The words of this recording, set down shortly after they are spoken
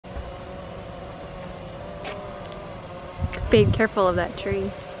Babe, careful of that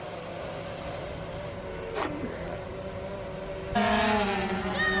tree.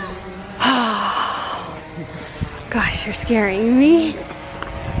 Gosh, you're scaring me.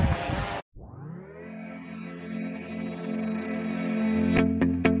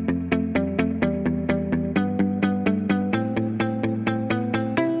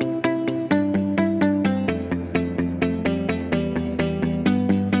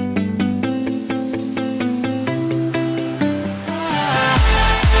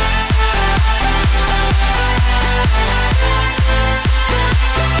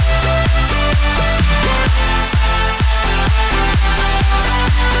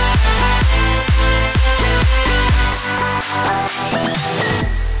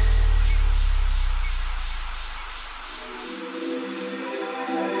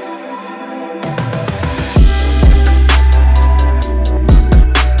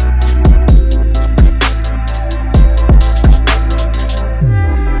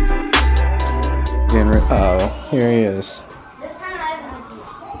 Uh-oh, here he is. This time I want to.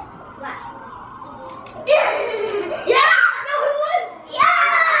 Wow. Yeah! No, we won!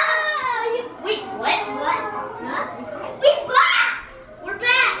 Yeah! Wait, what? What? Huh? We back! We're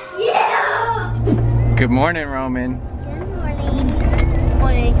back! Yeah! Good morning, Roman. Good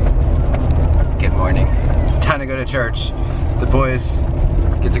morning. Good morning. Time to go to church. The boys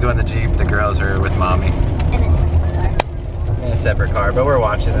get to go in the Jeep. The girls are with mommy. And it's In a separate car, but we're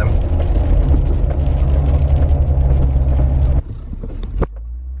watching them.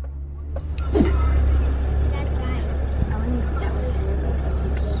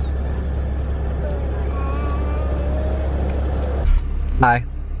 Hi.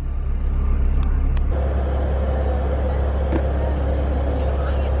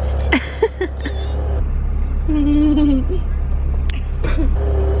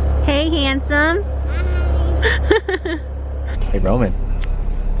 Hey, handsome. Hey, Roman.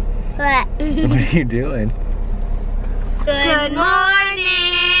 What? What are you doing? Good morning!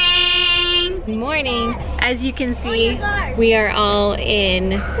 Good morning. As you can see, we are all in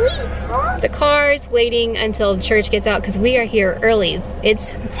the cars waiting until church gets out because we are here early.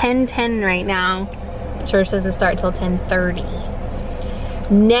 It's 10:10 right now. Church doesn't start till 10:30.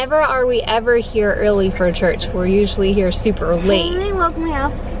 Never are we ever here early for church. We're usually here super late. They woke me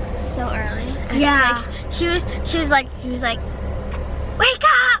up so early. Yeah. She was like, wake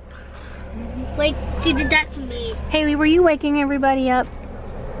up! Like, she did that to me. Haley, were you waking everybody up?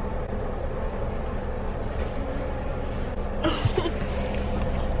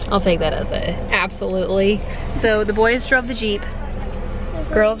 I'll take that as a absolutely. So the boys drove the Jeep.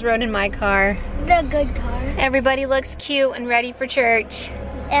 Girls rode in my car. The good car. Everybody looks cute and ready for church.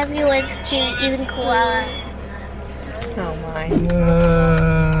 Everyone's cute, even Koala. Oh my.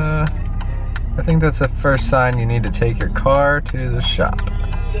 I think that's the first sign you need to take your car to the shop.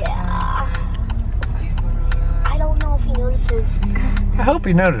 Yeah. I don't know if he notices. I hope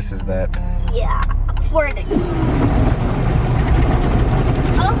he notices that. Yeah. For it.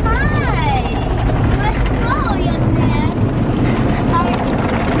 Oh, hi. Hello, young man. Hi. You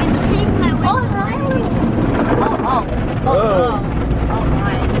can take my window. Oh, hi. Oh,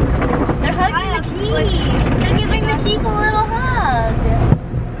 my. They're hugging the key. They're giving the keep a little hug.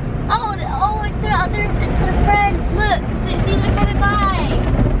 Oh, it's their friends. Look, see, they're coming by.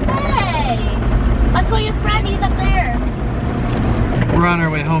 Hey. I saw your friend, he's up there. We're on our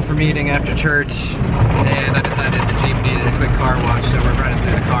way home from eating after church, and I decided the Jeep needed a quick car wash, so we're running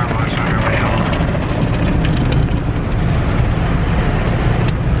through the car wash on our way home.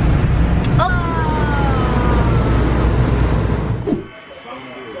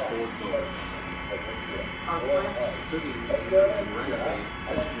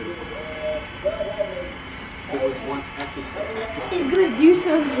 It was once actually spectacular. He's gonna do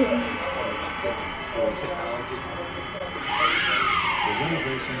something. The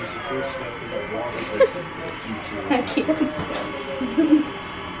renovation is the first step in a broader vision for the future. I can't. When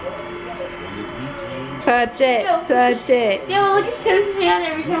it reclaims Touch it, touch it. Yeah, well, look at Tim's hand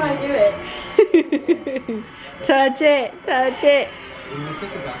every time I do it. Touch it, touch it. when you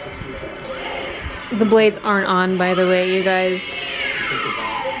think about the future, The blades aren't on, by the way, you guys. you think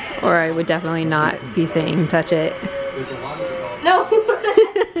about Or I would definitely not be saying touch it. there's a lot of development.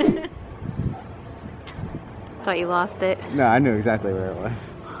 No. Thought you lost it. No, I knew exactly where it was.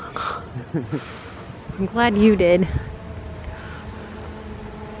 I'm glad you did.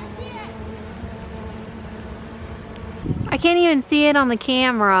 I can't even see it on the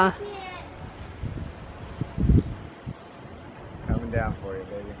camera. Coming down for you,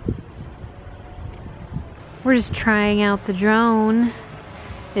 baby. We're just trying out the drone.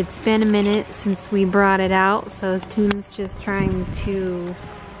 It's been a minute since we brought it out, so Tim's just trying to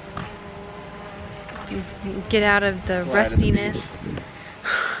get out of the rustiness.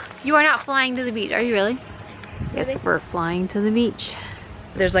 You are not flying to the beach, are you really? Yes, we're flying to the beach.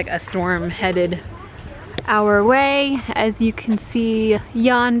 There's like a storm headed our way, as you can see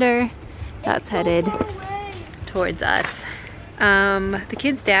yonder. That's headed towards us. The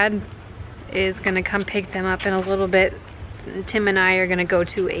kid's dad is gonna come pick them up in a little bit. Tim and I are gonna go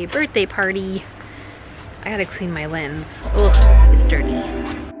to a birthday party. I gotta clean my lens. Ugh, it's dirty.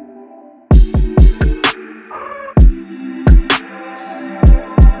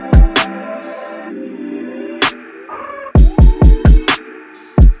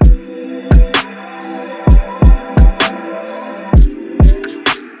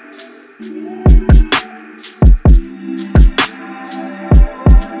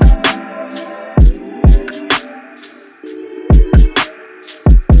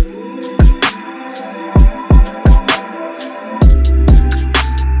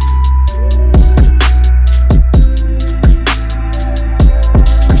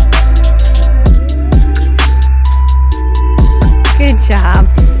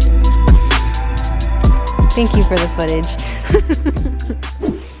 Thank you for the footage.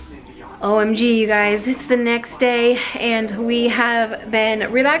 OMG, you guys, it's the next day and we have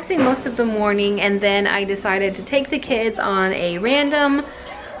been relaxing most of the morning, and then I decided to take the kids on a random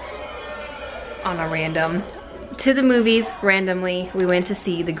to the movies randomly. We went to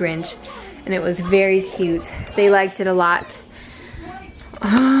see The Grinch and it was very cute. They liked it a lot.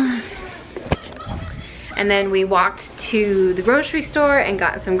 And then we walked to the grocery store and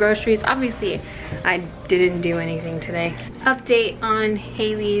got some groceries. Obviously, I didn't do anything today. Update on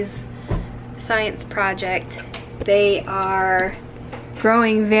Haley's science project. They are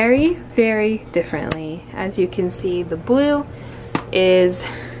growing very, very differently. As you can see, the blue is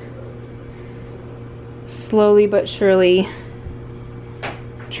slowly but surely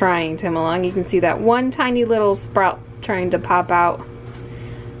trying to come along. You can see that one tiny little sprout trying to pop out.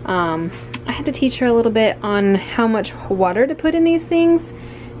 I had to teach her a little bit on how much water to put in these things,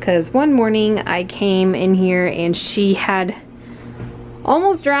 because one morning I came in here and she had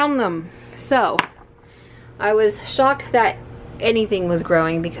almost drowned them. So I was shocked that anything was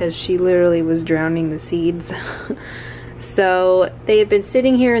growing because she literally was drowning the seeds. So they have been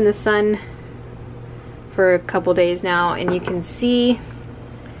sitting here in the sun for a couple days now, and you can see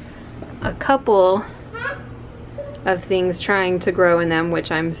a couple of things trying to grow in them,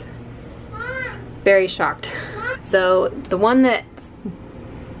 which I'm very shocked. So the one that's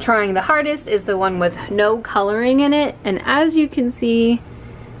trying the hardest is the one with no coloring in it, and as you can see,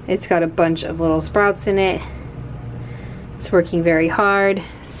 it's got a bunch of little sprouts in it. It's working very hard,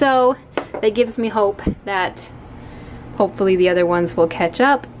 so that gives me hope that hopefully the other ones will catch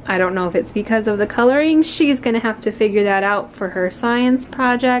up. I don't know if it's because of the coloring. She's gonna have to figure that out for her science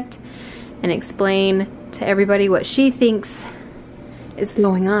project and explain to everybody what she thinks is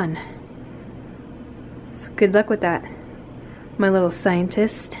going on. So good luck with that, my little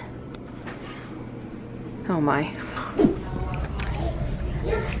scientist. Oh my.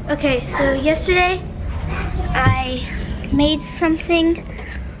 Okay, so yesterday I made something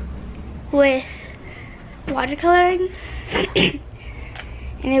with watercoloring and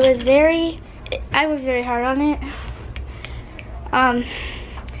it was I was very hard on it. And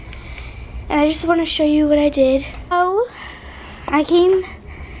I just want to show you what I did. So I came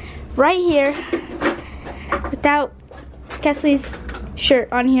right here without Kesley's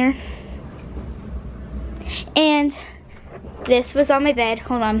shirt on here, and this was on my bed.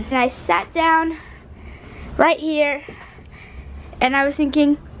 Hold on. And I sat down right here and I was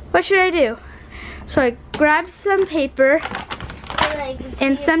thinking, what should I do? So I grabbed some paper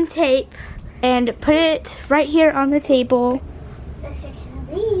and some tape and put it right here on the table.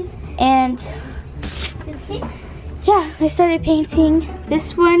 And yeah, I started painting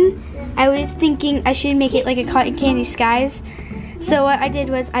this one. I was thinking I should make it like a cotton candy skies. So what I did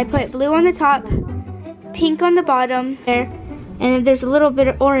was I put blue on the top, pink on the bottom there, and then there's a little bit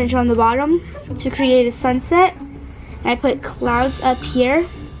of orange on the bottom to create a sunset. And I put clouds up here.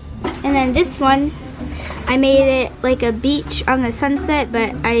 And then this one, I made it like a beach on the sunset,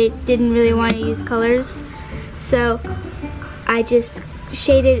 but I didn't really want to use colors. So I just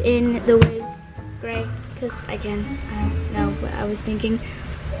shaded in the waves gray, because again, I don't know what I was thinking.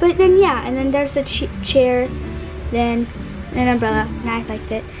 But then yeah, and then there's a chair, then an umbrella, and I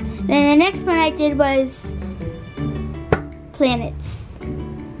liked it. Then the next one I did was planets.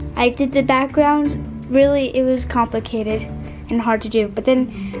 I did the background. Really, it was complicated and hard to do, but then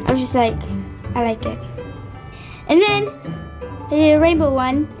I was just like, I like it. And then I did a rainbow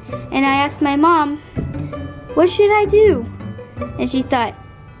one, and I asked my mom, what should I do? And she thought,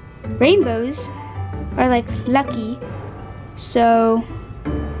 rainbows are like lucky. So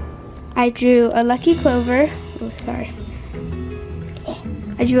I drew a lucky clover. Oh, sorry.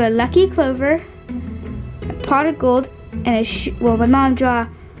 I drew a lucky clover, a pot of gold, and well, my mom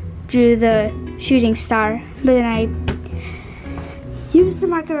drew the shooting star, but then I used the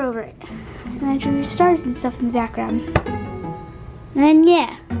marker over it. And I drew stars and stuff in the background. And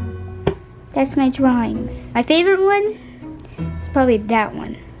yeah, that's my drawings. My favorite one is probably that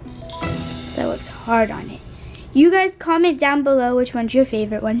one. So I worked hard on it. You guys comment down below which one's your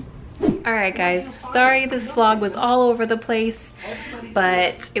favorite one. Alright guys, sorry this vlog was all over the place,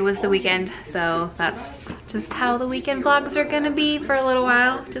 but it was the weekend, so that's just how the weekend vlogs are gonna be for a little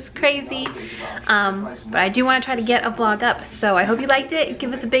while. Just crazy. But I do want to try to get a vlog up, so I hope you liked it.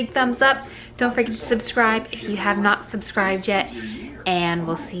 Give us a big thumbs up. Don't forget to subscribe if you have not subscribed yet, and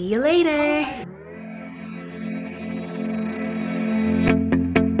we'll see you later.